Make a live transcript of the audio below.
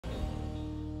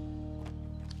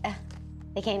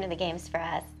They came to the games for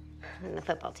us. And the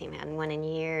football team hadn't won in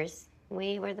years.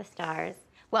 We were the stars.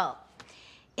 Well,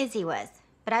 Izzy was,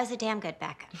 but I was a damn good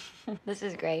backup. This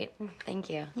is great. Thank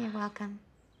you. You're welcome.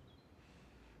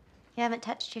 You haven't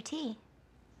touched your tea.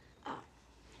 Oh.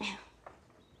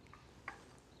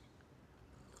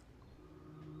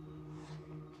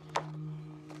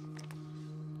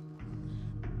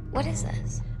 What is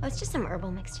this? Oh, it's just some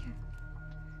herbal mixture.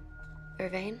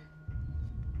 Vervain?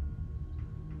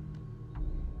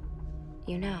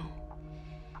 You know.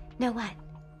 Know what?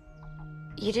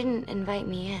 You didn't invite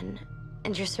me in,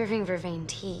 and you're serving Vervain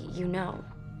tea, you know.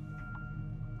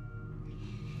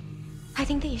 I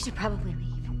think that you should probably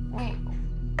leave. Wait,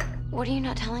 what are you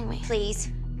not telling me? Please,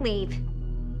 leave.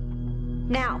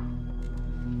 Now.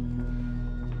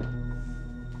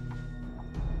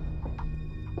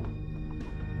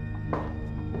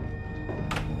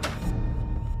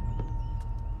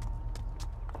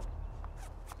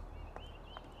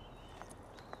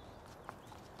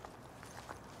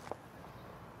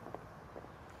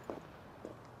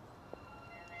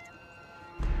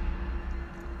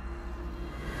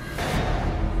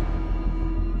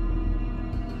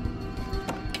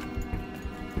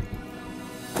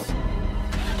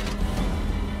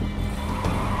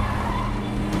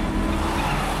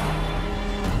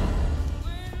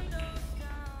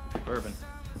 Bourbon.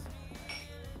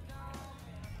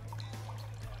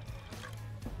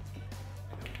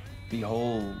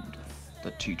 Behold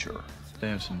the teacher. They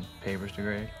have some papers to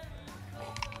grade.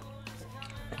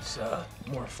 It's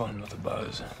more fun with a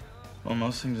buzz. Well,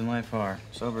 most things in life are.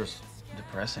 Sober's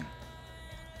depressing.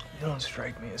 You don't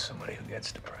strike me as somebody who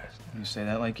gets depressed. You say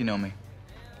that like you know me.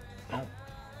 No.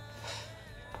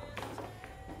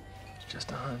 It's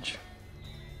just a hunch.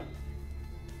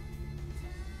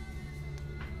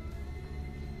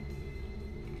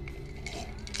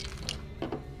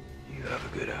 You have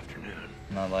a good afternoon.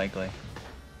 Not likely.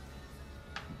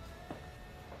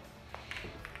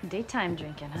 Daytime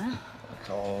drinking, huh? It's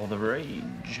all the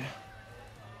rage.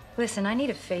 Listen, I need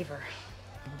a favor.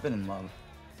 You've ever been in love?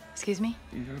 Excuse me?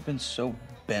 You've ever been so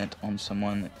bent on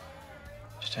someone that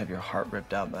just have your heart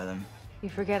ripped out by them? You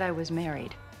forget I was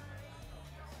married.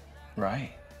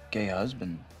 Right. Gay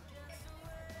husband.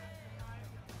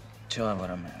 Chill out what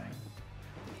I'm having.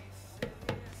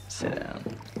 Sit down.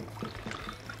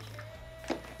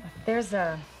 There's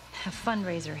a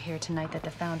fundraiser here tonight that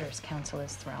the Founders Council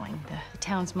is throwing. The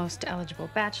town's most eligible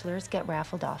bachelors get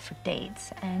raffled off for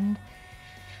dates, and,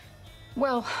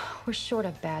 well, we're short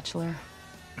a bachelor.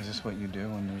 Is this what you do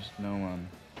when there's no,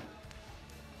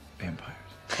 vampires?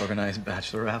 Organized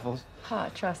bachelor raffles?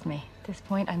 Trust me, at this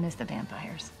point, I miss the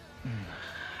vampires.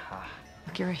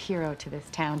 Look, you're a hero to this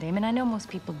town, Damon. I know most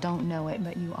people don't know it,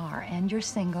 but you are, and you're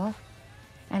single,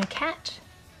 and a catch.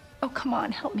 Oh, come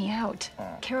on, help me out.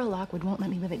 Carol Lockwood won't let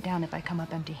me live it down if I come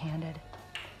up empty-handed.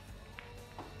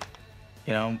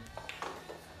 You know,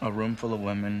 a room full of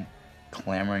women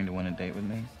clamoring to win a date with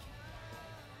me.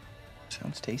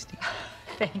 Sounds tasty.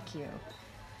 Thank you.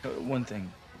 One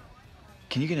thing.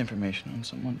 Can you get information on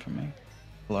someone for me?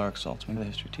 Alaric Saltzman, the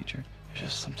history teacher. There's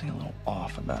just something a little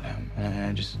off about him. And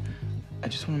I just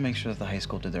want to make sure that the high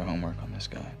school did their homework on this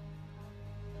guy.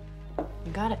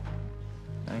 You got it.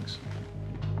 Thanks.